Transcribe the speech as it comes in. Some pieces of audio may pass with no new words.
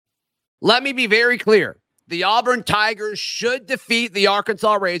Let me be very clear. The Auburn Tigers should defeat the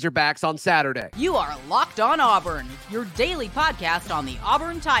Arkansas Razorbacks on Saturday. You are Locked On Auburn, your daily podcast on the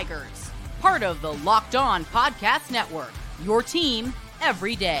Auburn Tigers. Part of the Locked On Podcast Network, your team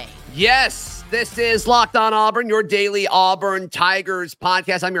every day. Yes, this is Locked On Auburn, your daily Auburn Tigers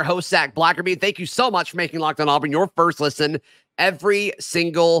podcast. I'm your host, Zach Blackerby. Thank you so much for making Locked On Auburn your first listen every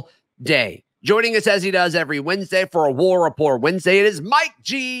single day. Joining us as he does every Wednesday for a War Report Wednesday, it is Mike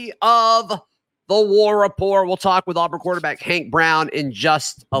G of the War Report. We'll talk with Auburn quarterback Hank Brown in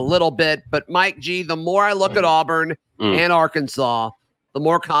just a little bit. But Mike G, the more I look at Auburn and Arkansas, the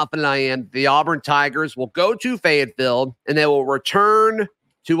more confident I am the Auburn Tigers will go to Fayetteville and they will return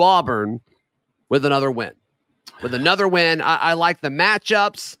to Auburn with another win. I like the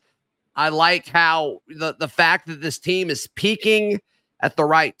matchups. I like how the fact that this team is peaking at the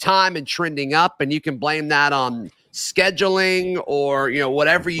right time and trending up, and you can blame that on scheduling or,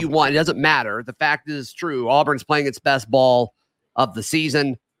 whatever you want. It doesn't matter. The fact is true. Auburn's playing its best ball of the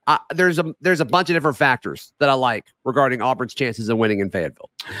season. There's a bunch of different factors that I like regarding Auburn's chances of winning in Fayetteville.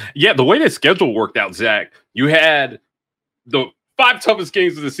 Yeah, the way that schedule worked out, Zach, you had the 5 toughest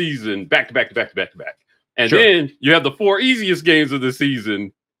games of the season back to back to back to back to back. And then you have the 4 easiest games of the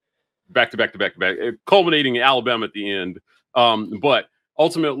season back to back to back to back, culminating in Alabama at the end. But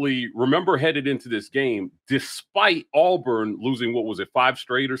ultimately, remember, headed into this game, despite Auburn losing, 5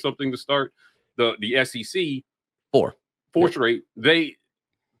 straight or something to start the SEC, 4 straight, the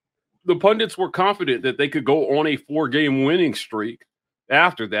pundits were confident that they could go on a 4-game winning streak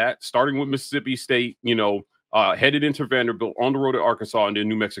after that, starting with Mississippi State, headed into Vanderbilt, on the road to Arkansas, and then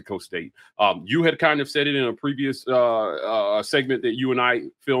New Mexico State. You had kind of said it in a previous segment that you and I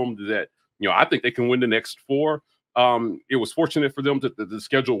filmed that, I think they can win the next 4. It was fortunate for them that the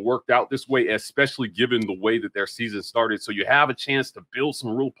schedule worked out this way, especially given the way that their season started. So you have a chance to build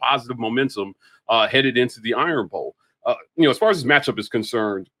some real positive momentum headed into the Iron Bowl. As far as this matchup is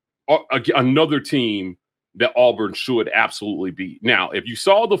concerned, another team that Auburn should absolutely beat. Now, if you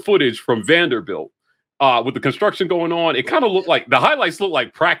saw the footage from Vanderbilt, with the construction going on, it kind of looked like the highlights looked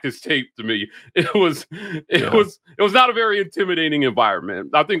like practice tape to me. It was not a very intimidating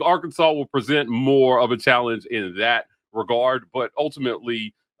environment. I think Arkansas will present more of a challenge in that regard, but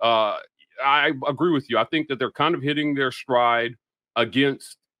ultimately, I agree with you. I think that they're kind of hitting their stride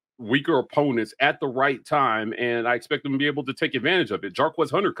against weaker opponents at the right time, and I expect them to be able to take advantage of it. Jarquez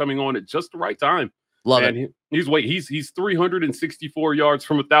Hunter coming on at just the right time. Love it. He's 364 yards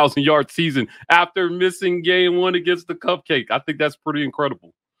from a 1,000-yard season after missing game 1 against the Cupcake. I think that's pretty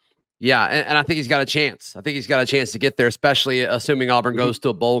incredible. Yeah, and I think he's got a chance. I think he's got a chance to get there, especially assuming Auburn goes to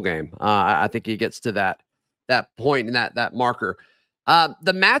a bowl game. I think he gets to that point and that marker. The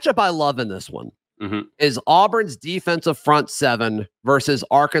matchup I love in this one is Auburn's defensive front 7 versus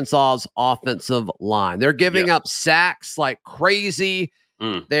Arkansas's offensive line. They're giving up sacks like crazy.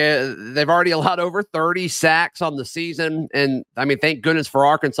 They've already allowed over 30 sacks on the season. And I mean, thank goodness for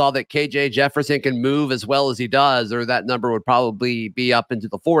Arkansas that KJ Jefferson can move as well as he does, or that number would probably be up into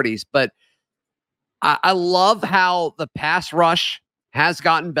the 40s. But I love how the pass rush has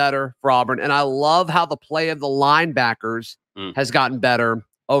gotten better for Auburn. And I love how the play of the linebackers has gotten better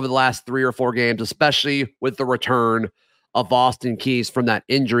over the last 3 or 4 games, especially with the return of Austin Keys from that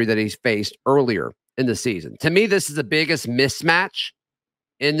injury that he's faced earlier in the season. To me, this is the biggest mismatch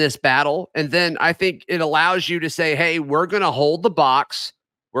in this battle. And then I think it allows you to say, hey, we're going to hold the box.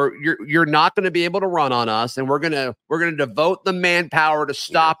 You're not going to be able to run on us. And we're going to devote the manpower to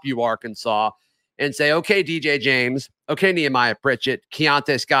stop you, Arkansas, and say, okay, DJ James, okay, Nehemiah Pritchett,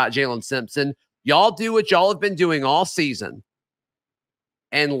 Keontae Scott, Jalen Simpson, y'all do what y'all have been doing all season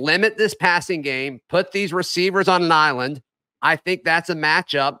and limit this passing game, put these receivers on an island. I think that's a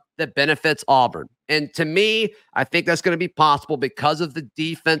matchup that benefits Auburn. And to me, I think that's going to be possible because of the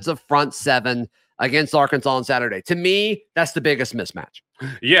defensive front 7 against Arkansas on Saturday. To me, that's the biggest mismatch.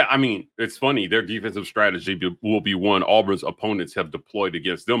 Yeah, I mean, it's funny. Their defensive strategy will be one Auburn's opponents have deployed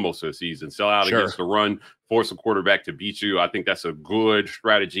against them most of the season. Sell out against the run, force a quarterback to beat you. I think that's a good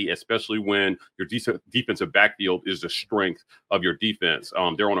strategy, especially when your defensive backfield is the strength of your defense.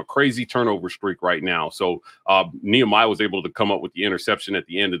 They're on a crazy turnover streak right now. So Nehemiah was able to come up with the interception at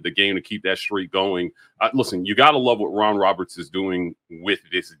the end of the game to keep that streak going. Listen, you got to love what Ron Roberts is doing with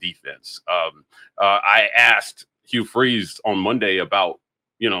this defense. I asked Hugh Freeze on Monday about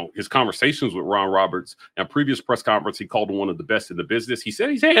his conversations with Ron Roberts. And previous press conference, he called him one of the best in the business. He said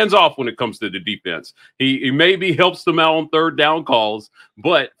he's hands off when it comes to the defense. He maybe helps them out on 3rd down calls,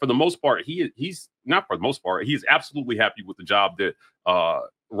 but for the most part, he's not for the most part. He is absolutely happy with the job that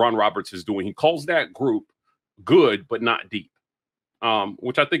Ron Roberts is doing. He calls that group good, but not deep.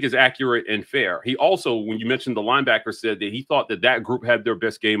 which I think is accurate and fair. He also, when you mentioned the linebacker, said that he thought that group had their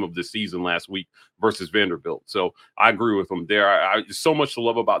best game of the season last week versus Vanderbilt. So I agree with him there. There's so much to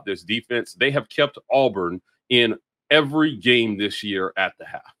love about this defense. They have kept Auburn in every game this year at the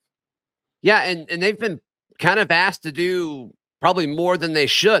half. Yeah, and they've been kind of asked to do probably more than they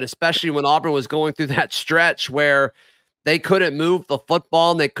should, especially when Auburn was going through that stretch where they couldn't move the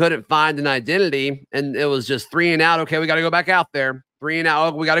football and they couldn't find an identity. And it was just 3 and out. Okay, we got to go back out there. 3 and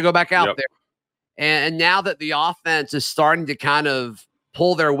out. We got to go back out there. And now that the offense is starting to kind of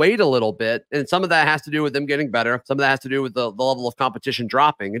pull their weight a little bit, and some of that has to do with them getting better. Some of that has to do with the level of competition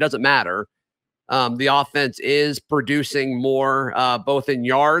dropping. It doesn't matter. The offense is producing more, both in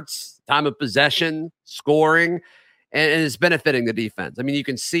yards, time of possession, scoring, and it's benefiting the defense. I mean, you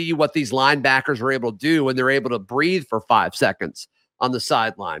can see what these linebackers are able to do when they're able to breathe for 5 seconds on the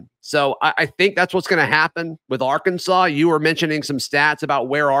sideline. So I think that's what's going to happen with Arkansas. You were mentioning some stats about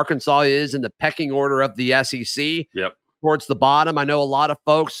where Arkansas is in the pecking order of the SEC. Yep. Towards the bottom. I know a lot of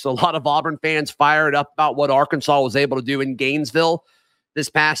folks, a lot of Auburn fans fired up about what Arkansas was able to do in Gainesville this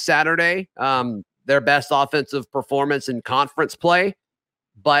past Saturday. Their best offensive performance in conference play.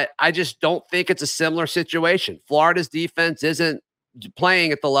 But I just don't think it's a similar situation. Florida's defense isn't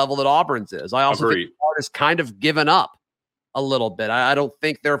playing at the level that Auburn's is. I also think Florida's kind of given up a little bit. I don't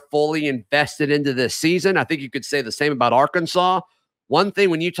think they're fully invested into this season. I think you could say the same about Arkansas. One thing,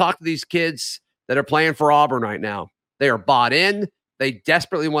 when you talk to these kids that are playing for Auburn right now, they are bought in. They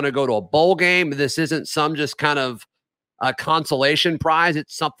desperately want to go to a bowl game. This isn't some just kind of a consolation prize.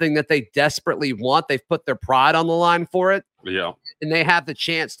 It's something that they desperately want. They've put their pride on the line for it. Yeah. And they have the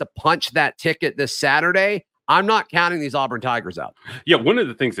chance to punch that ticket this Saturday. I'm not counting these Auburn Tigers out. Yeah, one of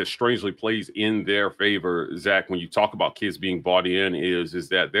the things that strangely plays in their favor, Zach, when you talk about kids being bought in, is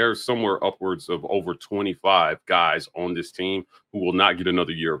that there's somewhere upwards of over 25 guys on this team who will not get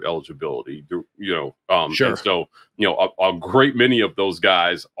another year of eligibility. Sure. And so, a great many of those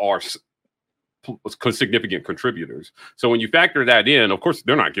guys are significant contributors. So when you factor that in, of course,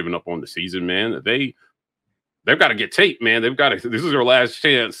 they're not giving up on the season, man. They've got to get tape, man. This is their last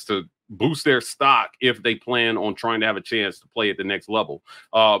chance to boost their stock if they plan on trying to have a chance to play at the next level.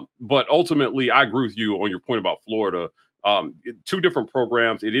 But ultimately, I agree with you on your point about Florida. 2 different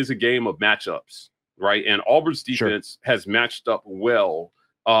programs. It is a game of matchups, right? And Auburn's defense has matched up well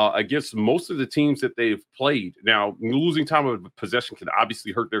against most of the teams that they've played. Now, losing time of possession can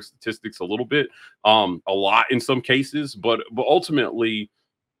obviously hurt their statistics a little bit, a lot in some cases, but ultimately,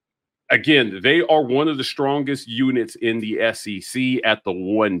 again, they are one of the strongest units in the SEC at the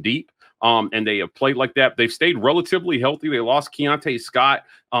 1 deep. And they have played like that. They've stayed relatively healthy. They lost Keontae Scott.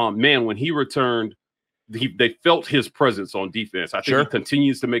 Man, when he returned, they felt his presence on defense. I think he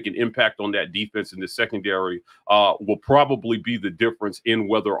continues to make an impact on that defense, and the secondary will probably be the difference in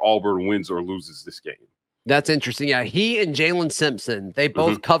whether Auburn wins or loses this game. That's interesting. Yeah, he and Jalen Simpson, they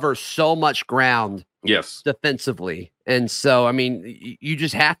both cover so much ground defensively. And so, I mean, you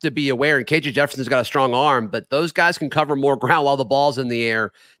just have to be aware. And KJ Jefferson's got a strong arm, but those guys can cover more ground while the ball's in the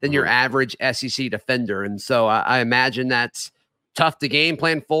air than your average SEC defender. And so I imagine that's tough to game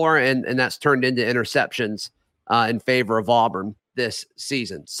plan for, and that's turned into interceptions in favor of Auburn this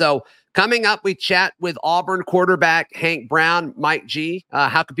season. So coming up, we chat with Auburn quarterback Hank Brown. Mike G,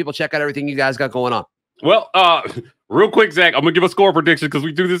 how can people check out everything you guys got going on? Well, real quick, Zach, I'm going to give a score prediction because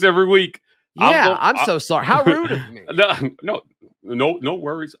we do this every week. Yeah, I'm so sorry. How rude of me. No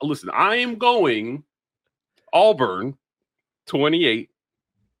worries. Listen, I am going Auburn 28,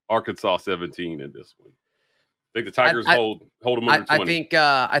 Arkansas 17 in this one. I think the Tigers hold them under 20.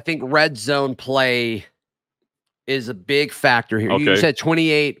 I think red zone play is a big factor here. Okay. You said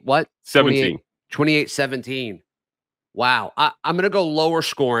 28, what? 17. 28-17. Wow. I'm going to go lower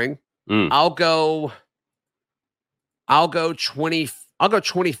scoring. I'll go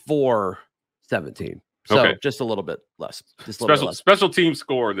 24-17. So just a little bit less. Special team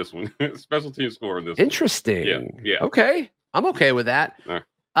score in this one. Special team score in this Interesting. one. Yeah. Okay. I'm okay with that.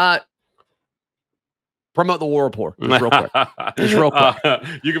 Promote the War Report. Just real quick.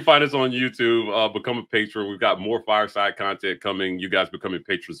 You can find us on YouTube. Become a patron. We've got more fireside content coming. You guys becoming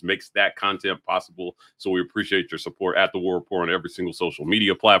patrons makes that content possible. So we appreciate your support at the War Report on every single social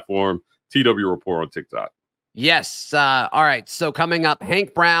media platform. TW Report on TikTok. Yes. All right. So coming up,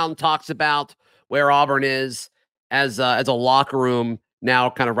 Hank Brown talks about where Auburn is as a locker room now,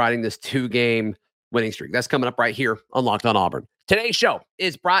 kind of riding this 2-game winning streak. That's coming up right here on Locked on Auburn. Today's show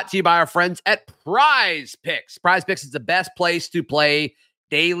is brought to you by our friends at Prize Picks. Prize Picks is the best place to play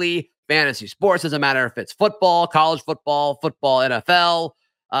daily fantasy sports. Doesn't matter if it's football, college football, NFL,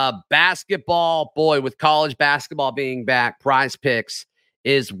 Basketball, boy, with college basketball being back, Prize Picks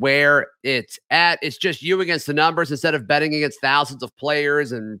is where it's at. It's just you against the numbers instead of betting against thousands of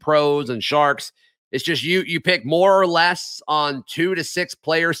players and pros and sharks. It's just you pick more or less on 2 to 6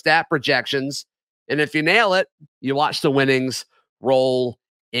 player stat projections. And if you nail it, you watch the winnings roll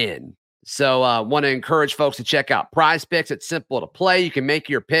in. So want to encourage folks to check out Prize Picks. It's simple to play. You can make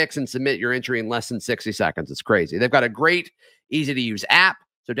your picks and submit your entry in less than 60 seconds. It's crazy. They've got a great, easy to use app.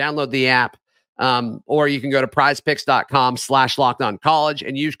 So download the app, or you can go to prizepicks.com/lockedoncollege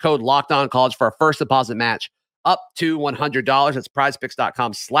and use code lockedoncollege for our first deposit match up to $100. That's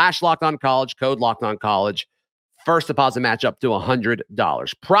prizepicks.com/lockedoncollege, code lockedoncollege. First deposit match up to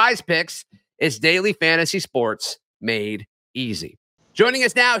 $100. Prize Picks is daily fantasy sports made easy. Joining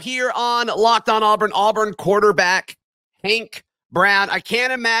us now here on Locked On Auburn, Auburn quarterback Hank Brown. I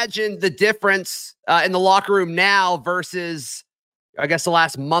can't imagine the difference in the locker room now versus, I guess, the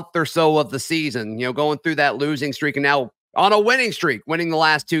last month or so of the season, going through that losing streak and now on a winning streak, winning the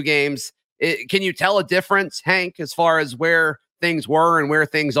last 2 games. Can you tell a difference, Hank, as far as where things were and where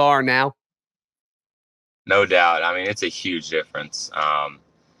things are now? No doubt. I mean, it's a huge difference.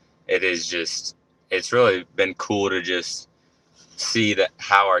 It's really been cool to just see that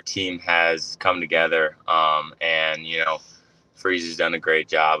how our team has come together. And, Freeze has done a great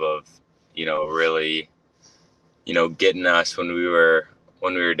job of, really, getting us when we were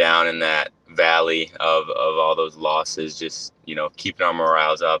down in that valley of all those losses, just, keeping our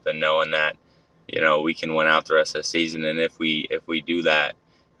morales up and knowing that, we can win out the rest of the season. And if we do that,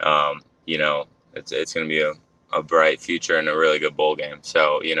 it's going to be a bright future and a really good bowl game.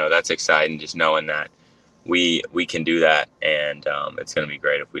 So, that's exciting, just knowing that we can do that. And it's going to be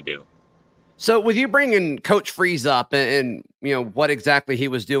great if we do. So with you bringing Coach Freeze up and what exactly he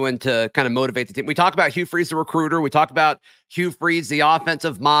was doing to kind of motivate the team, we talked about Hugh Freeze, the recruiter. We talked about Hugh Freeze, the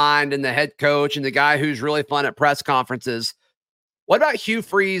offensive mind and the head coach and the guy who's really fun at press conferences. What about Hugh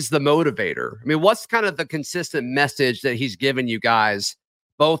Freeze, the motivator? I mean, what's kind of the consistent message that he's given you guys,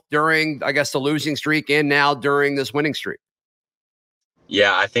 both during, I guess, the losing streak and now during this winning streak?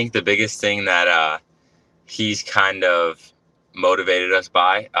 Yeah, I think the biggest thing that he's kind of motivated us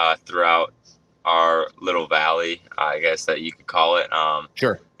by throughout our little valley, I guess that you could call it.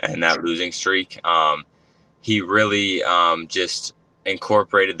 Sure. And that losing streak. He really just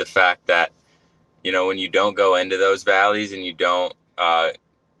incorporated the fact that, when you don't go into those valleys and you don't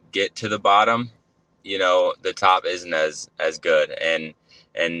get to the bottom, the top isn't as good. And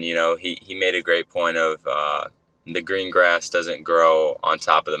he made a great point of the green grass doesn't grow on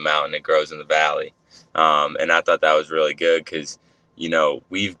top of the mountain, it grows in the valley. And I thought that was really good because,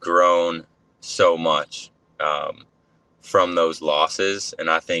 we've grown so much from those losses, and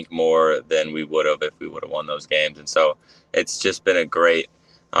I think more than we would have if we would have won those games. And so it's just been a great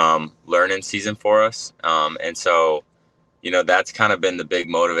learning season for us. And so, that's kind of been the big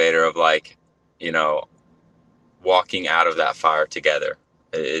motivator of walking out of that fire together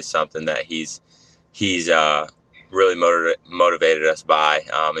is something that he's really motivated us by,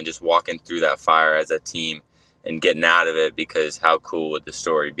 and just walking through that fire as a team and getting out of it, because how cool would the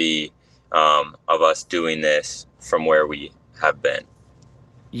story be of us doing this from where we have been?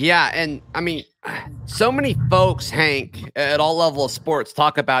 Yeah. And I mean, so many folks, Hank, at all levels of sports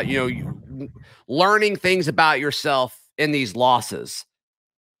talk about, learning things about yourself in these losses.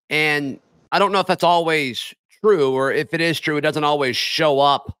 And I don't know if that's always true, or if it is true, it doesn't always show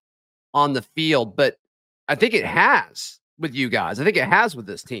up on the field, but I think it has with you guys. I think it has with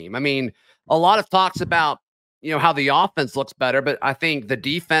this team. I mean, a lot of talks about, how the offense looks better, but I think the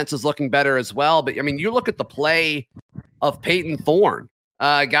defense is looking better as well. But I mean, you look at the play of Peyton Thorne,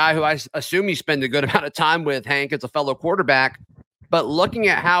 a guy who I assume you spend a good amount of time with, Hank, as a fellow quarterback, but looking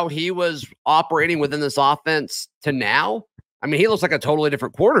at how he was operating within this offense to now, I mean, he looks like a totally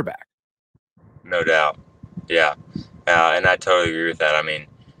different quarterback. No doubt. Yeah. And I totally agree with that. I mean,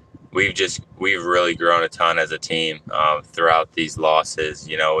 we've really grown a ton as a team throughout these losses.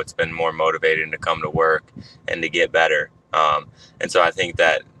 It's been more motivating to come to work and to get better. And so I think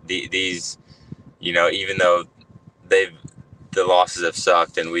that these, even though the losses have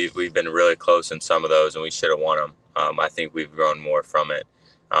sucked and we've been really close in some of those and we should have won them, I think we've grown more from it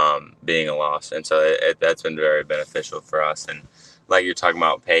being a loss. And so that's been very beneficial for us. And like you're talking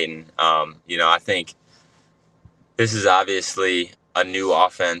about Peyton, I think this is obviously a new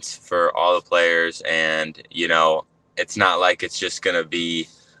offense for all the players, and it's not like it's just going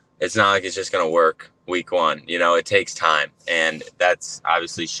to work week one. It takes time, and that's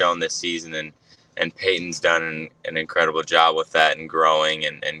obviously shown this season, and Peyton's done an incredible job with that and growing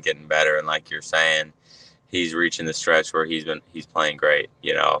and getting better. And like you're saying, he's reaching the stretch where he's playing great,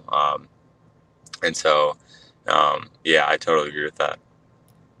 and so yeah, I totally agree with that.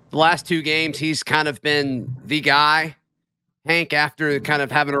 The last 2 games, he's kind of been the guy, Hank, after kind of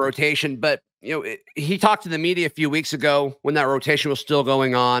having a rotation. But, he talked to the media a few weeks ago when that rotation was still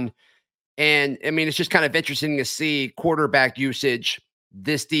going on. And, I mean, it's just kind of interesting to see quarterback usage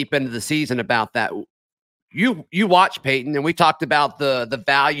this deep into the season about that. You watch Peyton, and we talked about the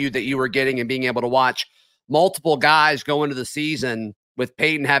value that you were getting and being able to watch multiple guys go into the season with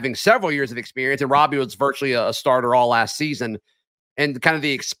Peyton having several years of experience. And Robbie was virtually a starter all last season. And kind of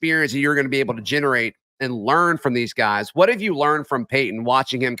the experience that you're going to be able to generate and learn from these guys. What have you learned from Peyton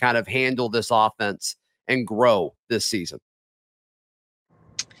watching him kind of handle this offense and grow this season?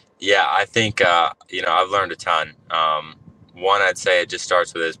 Yeah, I think, I've learned a ton. One, I'd say it just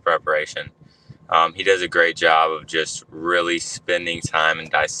starts with his preparation. He does a great job of just really spending time and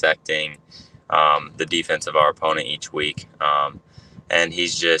dissecting the defense of our opponent each week. And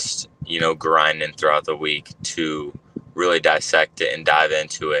he's just, grinding throughout the week to really dissect it and dive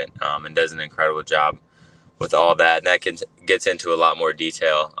into it, and does an incredible job with all that. And that gets into a lot more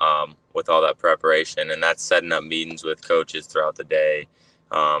detail with all that preparation. And that's setting up meetings with coaches throughout the day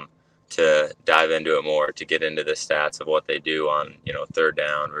to dive into it more, to get into the stats of what they do on, third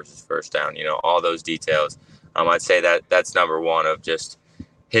down versus first down, all those details. I'd say that's number one of just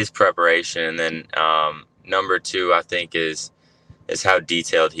his preparation. And then number two, I think, is how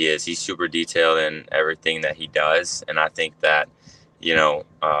detailed he is. He's super detailed in everything that he does. And I think that,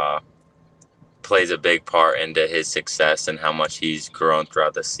 plays a big part into his success and how much he's grown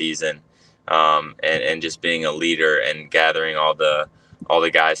throughout the season. And just being a leader and gathering all the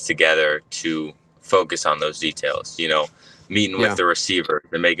guys together to focus on those details, meeting with the receiver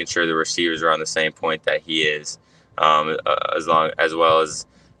and making sure the receivers are on the same point that he is, as well as,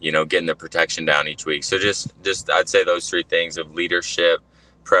 getting the protection down each week. So just I'd say those 3 things of leadership,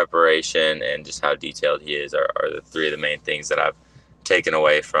 preparation, and just how detailed he is are the 3 of the main things that I've taken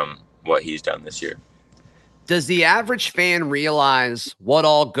away from what he's done this year. Does the average fan realize what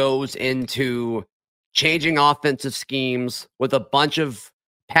all goes into changing offensive schemes with a bunch of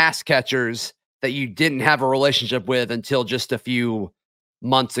pass catchers that you didn't have a relationship with until just a few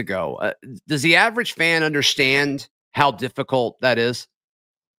months ago? Does the average fan understand how difficult that is?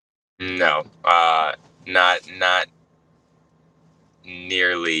 No, not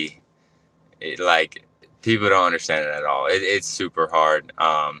nearly. Like, people don't understand it at all. It's super hard.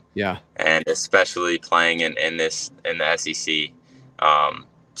 And especially playing in the SEC.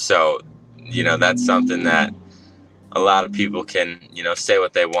 So, that's something that a lot of people can, say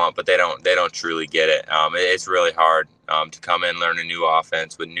what they want, but they don't truly get it. It's really hard to come in, learn a new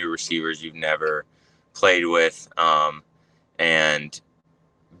offense with new receivers you've never played with, and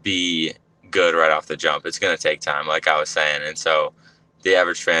be good right off the jump. It's going to take time, like I was saying. And so the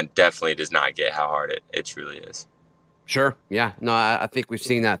average fan definitely does not get how hard it truly is. Sure. Yeah. No, I think we've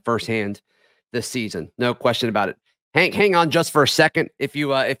seen that firsthand this season. No question about it. Hank, hang on just for a second. If you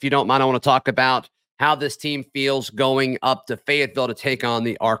don't mind, I want to talk about how this team feels going up to Fayetteville to take on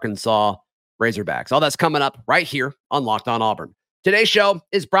the Arkansas Razorbacks. All that's coming up right here on Locked On Auburn. Today's show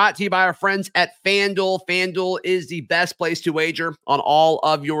is brought to you by our friends at FanDuel. FanDuel is the best place to wager on all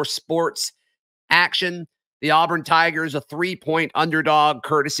of your sports action. The Auburn Tigers, a 3-point underdog,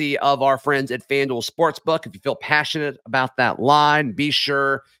 courtesy of our friends at FanDuel Sportsbook. If you feel passionate about that line, be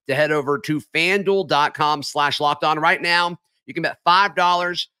sure to head over to FanDuel.com/lockedon. Right now, you can bet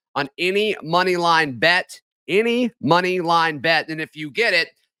 $5 on any money line bet. And if you get it,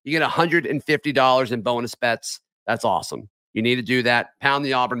 you get $150 in bonus bets. That's awesome. You need to do that. Pound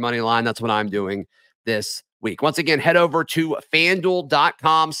the Auburn money line. That's what I'm doing this week. Once again, head over to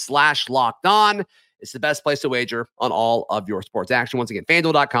FanDuel.com/lockedon. It's the best place to wager on all of your sports action. Once again,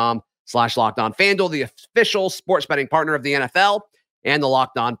 FanDuel.com/lockedon. FanDuel, the official sports betting partner of the NFL and the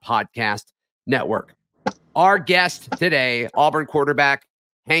Locked On Podcast Network. Our guest today, Auburn quarterback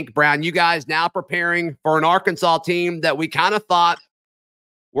Hank Brown. You guys now preparing for an Arkansas team that we kind of thought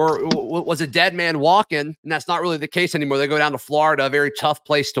was a dead man walking, and that's not really the case anymore. They go down to Florida, a very tough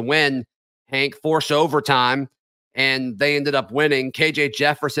place to win. Hank, forced overtime, and they ended up winning. KJ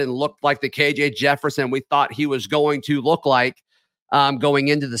Jefferson looked like the KJ Jefferson we thought he was going to look like going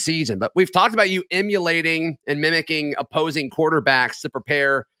into the season. But we've talked about you emulating and mimicking opposing quarterbacks to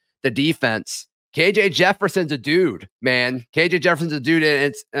prepare the defense. KJ Jefferson's a dude, man. KJ Jefferson's a dude,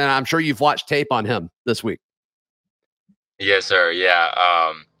 and I'm sure you've watched tape on him this week. Yes, sir.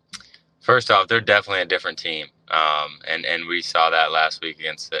 Yeah. First off, they're definitely a different team. And we saw that last week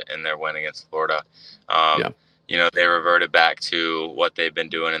in their win against Florida. they reverted back to what they've been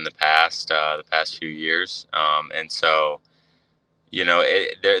doing in the past few years. And so,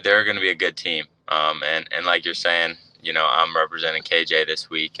 they're going to be a good team. And like you're saying, I'm representing KJ this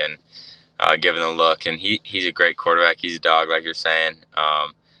week and giving a look, and he's a great quarterback. He's a dog, like you're saying.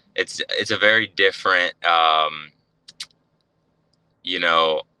 It's a very different,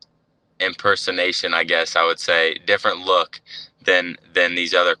 impersonation, I guess I would say, different look than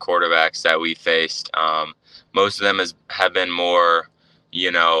these other quarterbacks that we faced. Most of them have been more,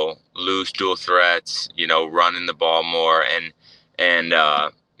 loose dual threats, running the ball more, and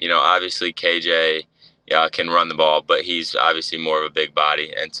obviously KJ can run the ball, but he's obviously more of a big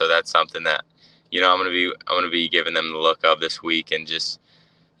body, and so that's something that I'm gonna be giving them the look of this week, and just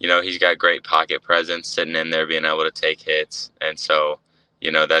he's got great pocket presence, sitting in there, being able to take hits, and so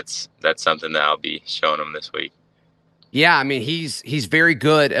that's something that I'll be showing him this week. Yeah, I mean, he's very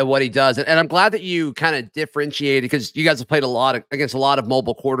good at what he does. And I'm glad that you kind of differentiated, because you guys have played against a lot of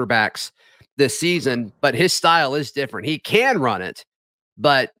mobile quarterbacks this season, but his style is different. He can run it,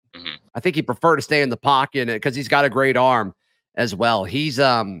 but I think he prefer to stay in the pocket because he's got a great arm as well. He's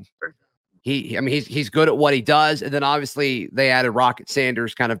he's good at what he does. And then obviously they added Rocket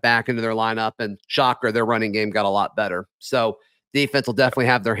Sanders kind of back into their lineup, and shocker, their running game got a lot better. So defense will definitely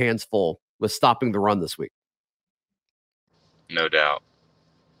have their hands full with stopping the run this week. No doubt.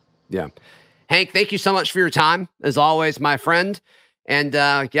 Yeah. Hank, thank you so much for your time, as always, my friend. And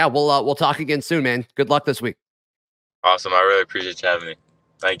we'll talk again soon, man. Good luck this week. Awesome. I really appreciate you having me.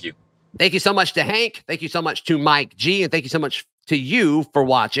 Thank you. Thank you so much to Hank. Thank you so much to Mike G. And thank you so much to you for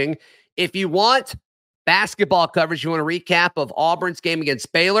watching. If you want basketball coverage, you want a recap of Auburn's game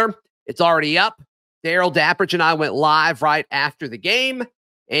against Baylor, it's already up. Daryl Dappridge and I went live right after the game.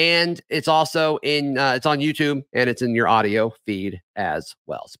 And it's also it's on YouTube, and it's in your audio feed as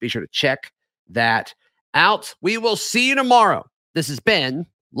well. So be sure to check that out. We will see you tomorrow. This has been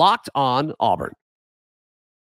Locked On Auburn.